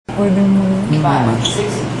pwede mo. 5, 6,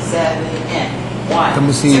 7, and 1.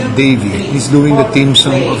 Tama si Davey. He's doing the theme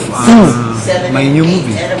song of my new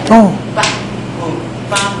movie. Oh.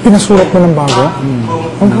 Pinasulat mo ng bago?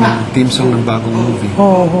 Theme song ng bagong movie.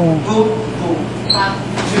 Oo.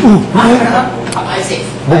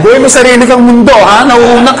 Bubuhay mo sarili kang mundo, ha?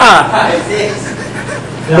 Nauuna ka.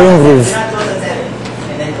 Ba yung groove?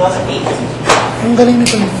 Ang galing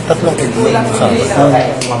nito. Tatlong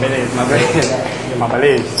Mabilis. Yung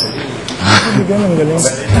mabilis. Hindi ganun, ang galing.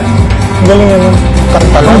 Ang galing ano.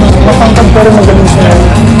 Kanta lang. Mapangkad pero magaling siya.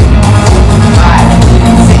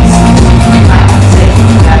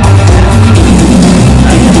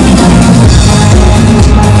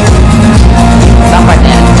 Dapat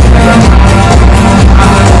yan.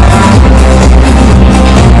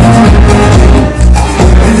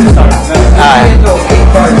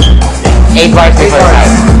 8 bars before the start.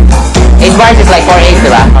 8 bars is like 4/8,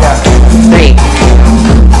 diba? 3,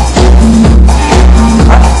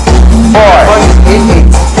 4,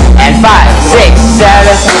 and 5, 6,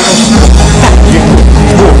 7.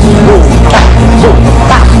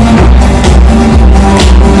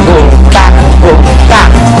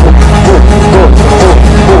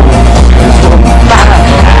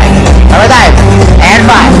 One more time. And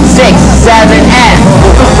 5, 6, 7, and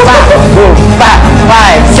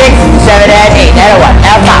 5, 6, 7, and 8. And 1.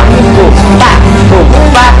 And 5. Boom, ba, boom,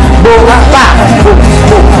 ba, boom, ba, boom,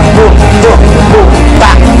 boom, boom, boom, boom,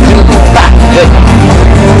 ba, ba. Good.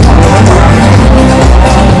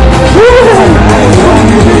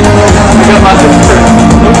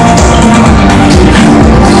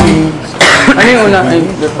 Ano yung una? Ay,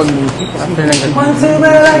 pag-music.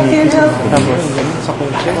 Tapos, sa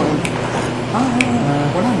kotse.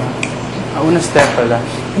 Wala na. Una step pala.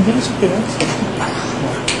 Hindi na siya Pinas.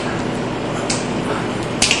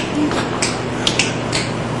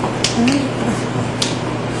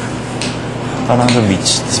 Parang sa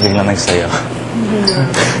beach, tapos biglang nagsayo.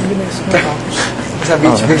 Hindi na sumatapos. Sa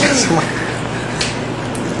beach, biglang sumatapos.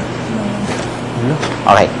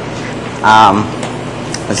 Okay.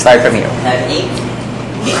 Let's start from here.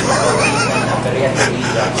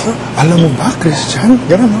 Alam mo ba, Christian?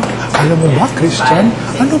 Gano'n, no? Alam mo ba, Christian?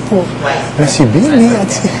 Ano po? Na si Billy at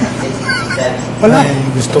si... Wala. Ay,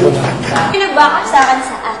 gusto ko na. Nagbakap sa akin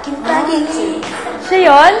sa aking pagiging. Siya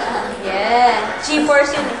yun? Yeah.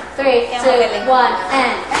 G-force yun. 3, 2, 1,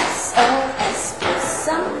 and SOS.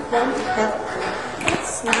 Something to help.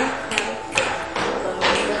 It's not help. Don't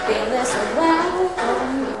feel this around.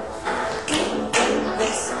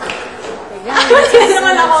 Hindi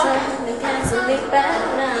naman ako.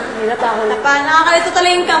 Hirap ako. Nakakalito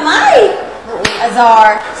talaga yung kamay. Azar.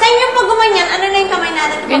 Sa inyo pag gumanyan, ano na yung kamay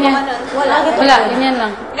natin? Ganyan. Wala. Wala, ganyan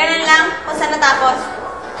lang. Ganun lang? Kung saan natapos?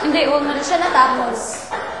 Hindi, huwag mo na siya natapos.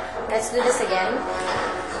 Let's do this again.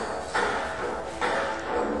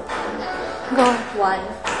 Go. 1,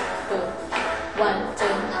 2, 1, 2,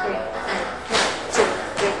 3, and 1, 2,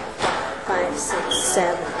 3, 4, 5, 6,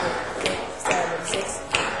 7, 8, 7, 6,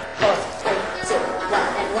 4, 3, 2,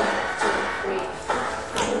 1, and 1, 2, 3,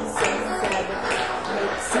 6, 7,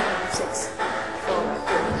 8, 7, 6, 4,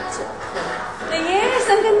 3, 2, 1.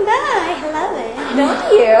 Yes, ang ganda. I love it. Don't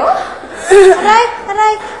you? Aray,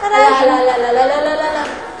 aray, aray. La.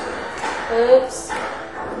 Oops.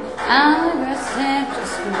 I'm aggressive,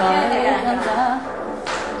 just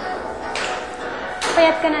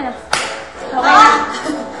payat ka na, no? Okay na.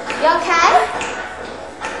 You okay?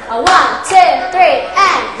 1, 2, 3,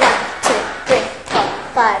 and 1, 2, 3,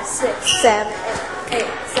 4, 5, 6, 7, 8,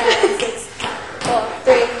 7, 6, 4,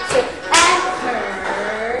 3, 2, and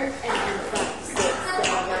turn. And 5, 6,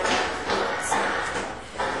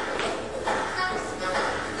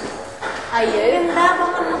 7, 8. Ayun. Ganda pa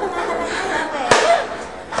mga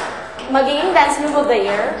Magiging dance move of the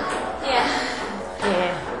year? Yeah.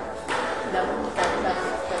 Yeah.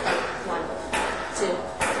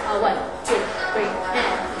 1, 2, 3,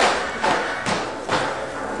 and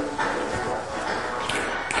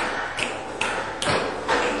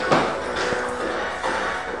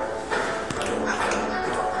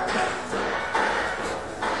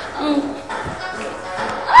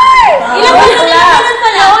ilang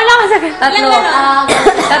pala? Wala ka sakit. Tatlo.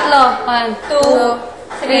 Tatlo. 1,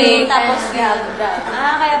 2, 3. Tapos grab.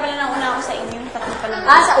 kaya pala nauna ako sa inyo. Tatlo pala.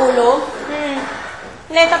 Sa ulo?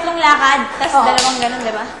 Hindi, tatlong lakad. Tapos dalawang ganun,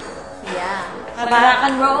 di ba? Yeah. Para rock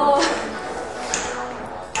and roll. 1,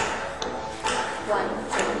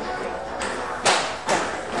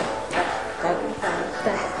 2,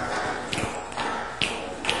 3.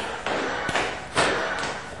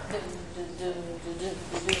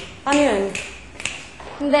 Ano yun?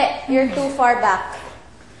 Hindi, you're too far back.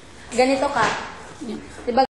 Ganito ka. Diba